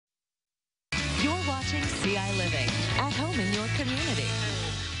watching CI Living, at home in your community.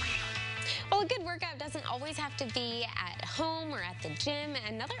 Well, a good workout doesn't always have to be at home or at the gym.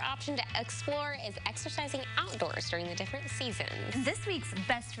 Another option to explore is exercising outdoors during the different seasons. This week's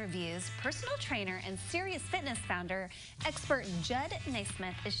Best Reviews, personal trainer and Serious Fitness founder, expert Judd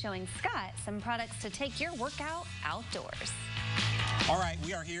Naismith is showing Scott some products to take your workout outdoors. All right,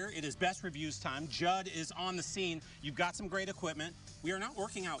 we are here. It is Best Reviews time. Judd is on the scene. You've got some great equipment. We are not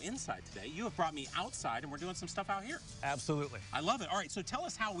working out inside today. You have brought me outside, and we're doing some stuff out here. Absolutely. I love it. All right, so tell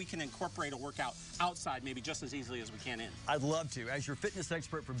us how we can incorporate a workout outside maybe just as easily as we can in. I'd love to. As your fitness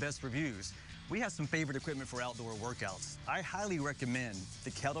expert for Best Reviews, we have some favorite equipment for outdoor workouts. I highly recommend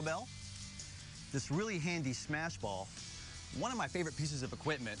the kettlebell, this really handy smash ball. One of my favorite pieces of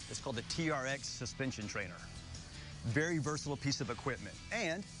equipment is called the TRX suspension trainer. Very versatile piece of equipment.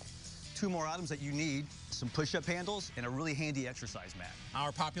 And two more items that you need, some push-up handles and a really handy exercise mat.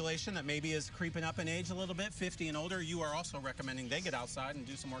 Our population that maybe is creeping up in age a little bit, 50 and older, you are also recommending they get outside and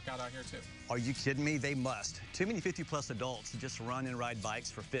do some workout out here too. Are you kidding me? They must. Too many 50-plus adults just run and ride bikes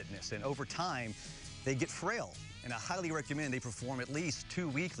for fitness, and over time, they get frail. And I highly recommend they perform at least 2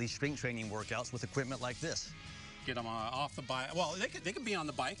 weekly strength training workouts with equipment like this. Get them off the bike. Well, they could be on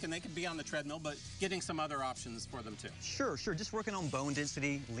the bike and they could be on the treadmill, but getting some other options for them too. Sure. Just working on bone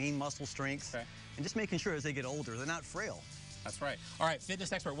density, lean muscle strength, okay, and just making sure as they get older, they're not frail. That's right. All right,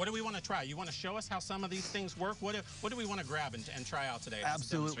 fitness expert, what do we want to try? You want to show us how some of these things work? What do we want to grab and try out today?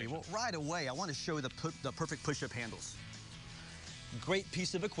 Absolutely. Well, right away, I want to show the perfect push-up handles. Great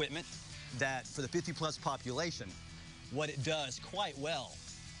piece of equipment that, for the 50-plus population, what it does quite well,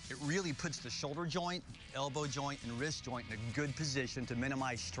 it really puts the shoulder joint, elbow joint, and wrist joint in a good position to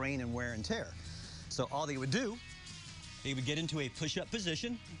minimize strain and wear and tear. So all they would do, they would get into a push-up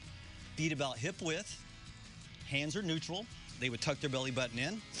position, feet about hip width, hands are neutral. They would tuck their belly button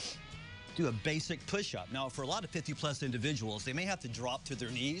in, do a basic push-up. Now, for a lot of 50-plus individuals, they may have to drop to their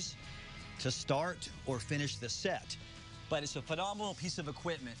knees to start or finish the set. But it's a phenomenal piece of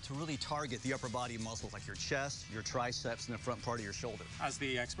equipment to really target the upper body muscles like your chest, your triceps, and the front part of your shoulder. As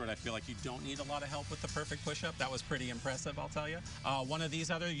the expert, I feel like you don't need a lot of help with the perfect push-up. That was pretty impressive, I'll tell you. One of these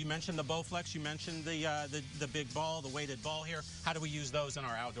you mentioned the Bowflex, you mentioned the big ball, the weighted ball here. How do we use those in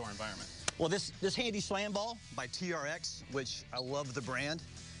our outdoor environment? Well, this handy slam ball by TRX, which I love the brand,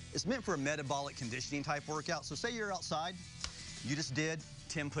 is meant for a metabolic conditioning type workout. So say you're outside, you just did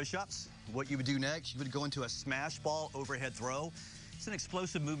 10 push-ups. What you would do next, you would go into a smash ball overhead throw. It's an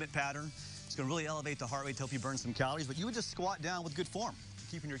explosive movement pattern. It's going to really elevate the heart rate to help you burn some calories, but you would just squat down with good form,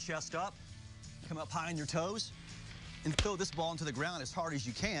 keeping your chest up, come up high on your toes, and throw this ball into the ground as hard as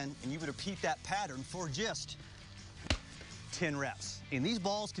you can, and you would repeat that pattern for just 10 reps. And these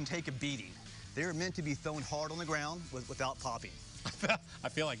balls can take a beating. They're meant to be thrown hard on the ground without popping. I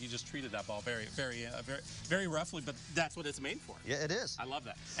feel like you just treated that ball very roughly, but that's what it's made for. Yeah, it is. I love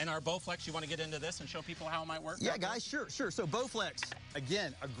that. And our Bowflex, you want to get into this and show people how it might work? Yeah, guys, sure. So Bowflex,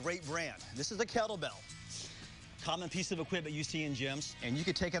 again, a great brand. This is a kettlebell. Common piece of equipment you see in gyms, and you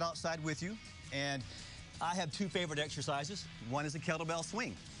can take it outside with you. And I have two favorite exercises. One is a kettlebell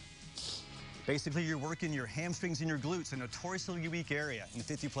swing. Basically, you're working your hamstrings and your glutes, a notoriously weak area in the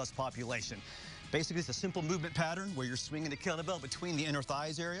 50-plus population. Basically, it's a simple movement pattern where you're swinging the kettlebell between the inner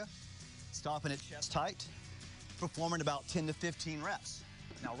thighs area, stopping it chest height, performing about 10 to 15 reps.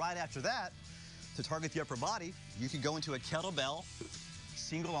 Now, right after that, to target the upper body, you can go into a kettlebell,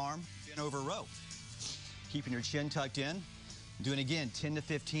 single arm, bent over row, keeping your chin tucked in, doing again 10 to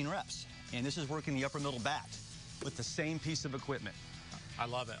 15 reps. And this is working the upper middle back with the same piece of equipment. I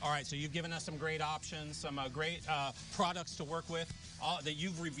love it. All right, so you've given us some great options, some great products to work with that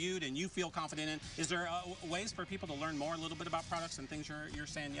you've reviewed and you feel confident in. Is there ways for people to learn more a little bit about products and things you're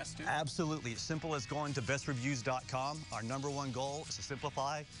saying yes to? Absolutely. As simple as going to bestreviews.com. Our #1 goal is to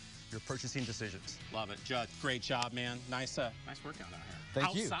simplify your purchasing decisions. Love it. Judd, great job, man. Nice workout out here.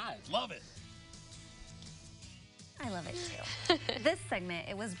 Thank you. Outside. Love it. I love it too. This segment,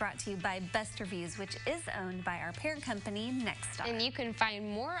 it was brought to you by Best Reviews, which is owned by our parent company, Nexstar. And you can find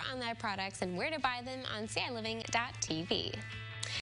more on their products and where to buy them on CILiving.tv.